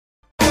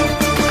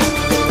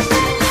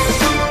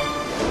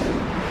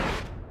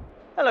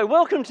Hello,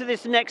 welcome to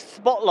this next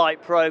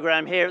Spotlight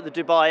program here at the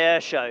Dubai Air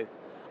Show.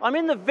 I'm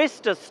in the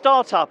Vista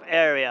startup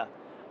area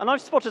and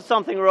I've spotted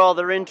something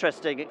rather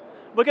interesting.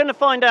 We're going to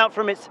find out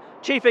from its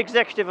chief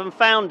executive and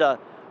founder,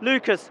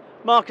 Lucas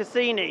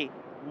Marchesini,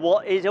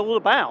 what it's all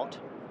about.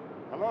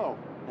 Hello,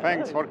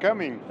 thanks for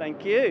coming.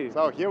 Thank you.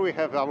 So here we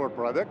have our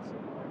product.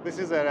 This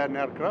is an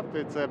aircraft.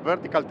 It's a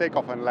vertical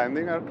takeoff and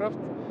landing aircraft.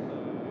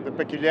 The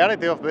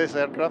peculiarity of this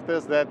aircraft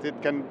is that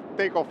it can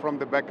take off from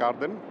the back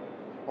garden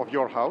of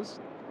your house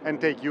and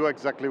take you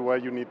exactly where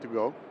you need to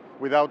go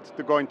without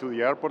going to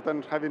the airport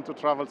and having to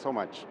travel so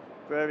much.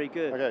 Very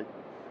good. Okay,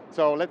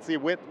 so let's see,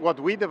 what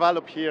we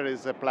develop here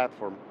is a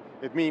platform.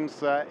 It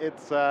means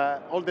it's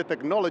all the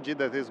technology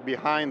that is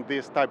behind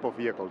this type of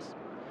vehicles.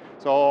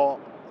 So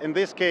in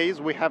this case,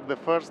 we have the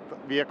first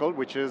vehicle,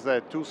 which is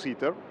a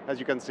two-seater, as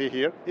you can see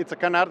here. It's a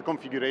canard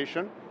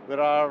configuration. There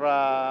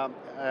are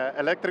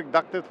electric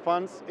ducted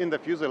fans in the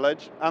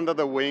fuselage, under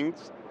the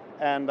wings,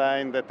 and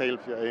in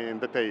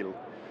the tail.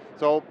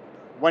 So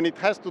when it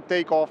has to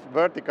take off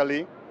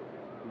vertically,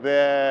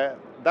 the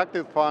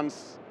ducted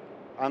fans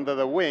under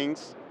the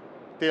wings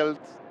tilt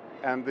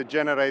and they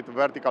generate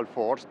vertical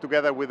force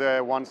together with the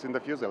ones in the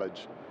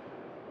fuselage.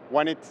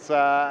 When it's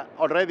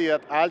already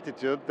at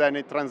altitude, then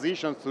it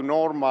transitions to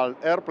normal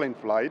airplane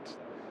flight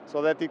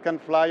so that it can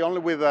fly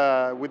only with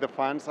the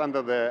fans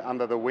under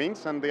the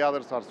wings, and the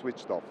others are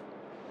switched off.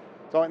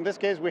 So in this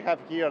case, we have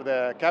here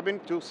the cabin,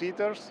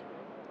 two-seaters,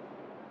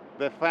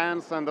 the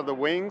fans under the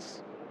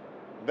wings.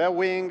 The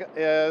wing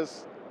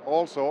is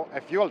also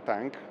a fuel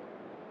tank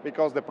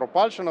because the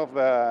propulsion of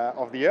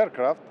the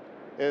aircraft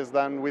is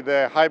done with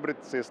a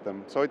hybrid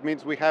system. So it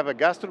means we have a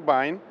gas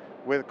turbine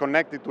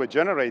connected to a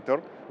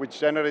generator,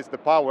 which generates the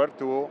power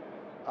to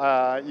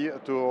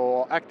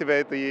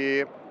activate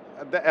the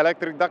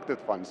electric ducted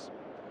fans.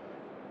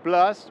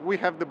 Plus, we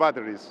have the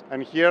batteries.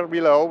 And here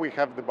below, we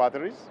have the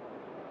batteries.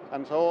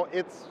 And so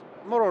it's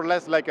more or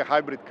less like a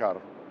hybrid car.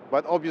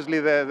 But obviously,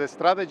 the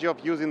strategy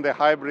of using the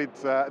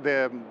hybrids,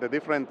 the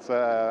different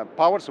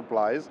power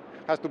supplies,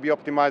 has to be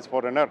optimized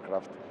for an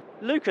aircraft.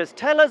 Lucas,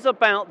 tell us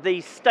about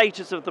the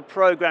status of the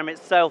program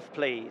itself,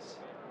 please.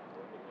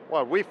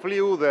 Well, we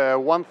flew the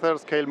 1/3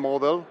 scale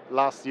model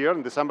last year,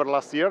 in December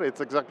last year.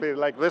 It's exactly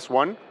like this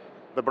one,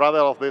 the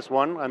brother of this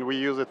one, and we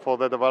use it for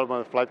the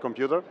development of flight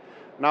computer.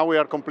 Now we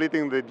are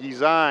completing the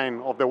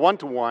design of the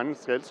 1-to-1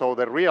 scale, so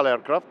the real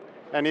aircraft,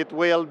 and it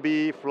will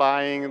be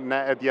flying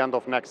at the end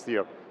of next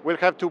year. We'll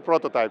have 2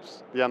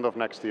 prototypes at the end of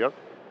next year.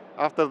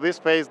 After this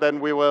phase, then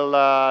we will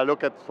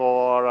look at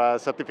for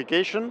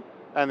certification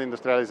and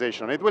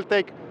industrialization.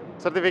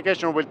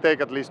 Certification will take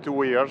at least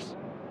 2 years,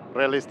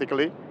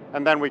 realistically,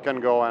 and then we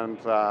can go and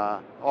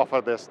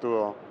offer this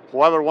to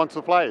whoever wants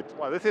to fly it.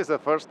 Well, this is the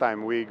first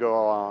time we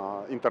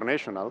go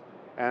international,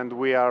 and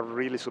we are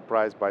really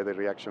surprised by the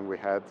reaction we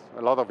had.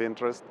 A lot of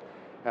interest,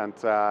 and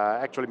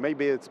actually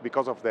maybe it's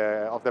because of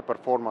the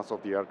performance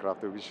of the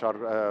aircraft, which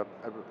are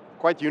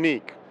quite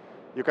unique.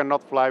 You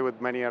cannot fly with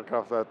many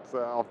aircraft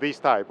of this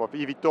type, of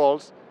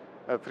eVTOLs,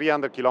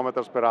 300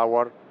 kilometers per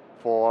hour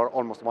for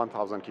almost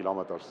 1,000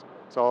 kilometers.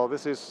 So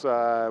this is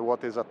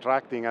what is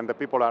attracting, and the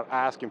people are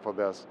asking for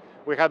this.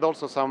 We had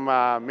also some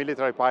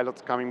military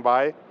pilots coming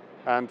by,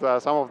 and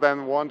some of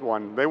them want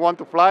one. They want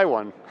to fly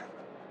one.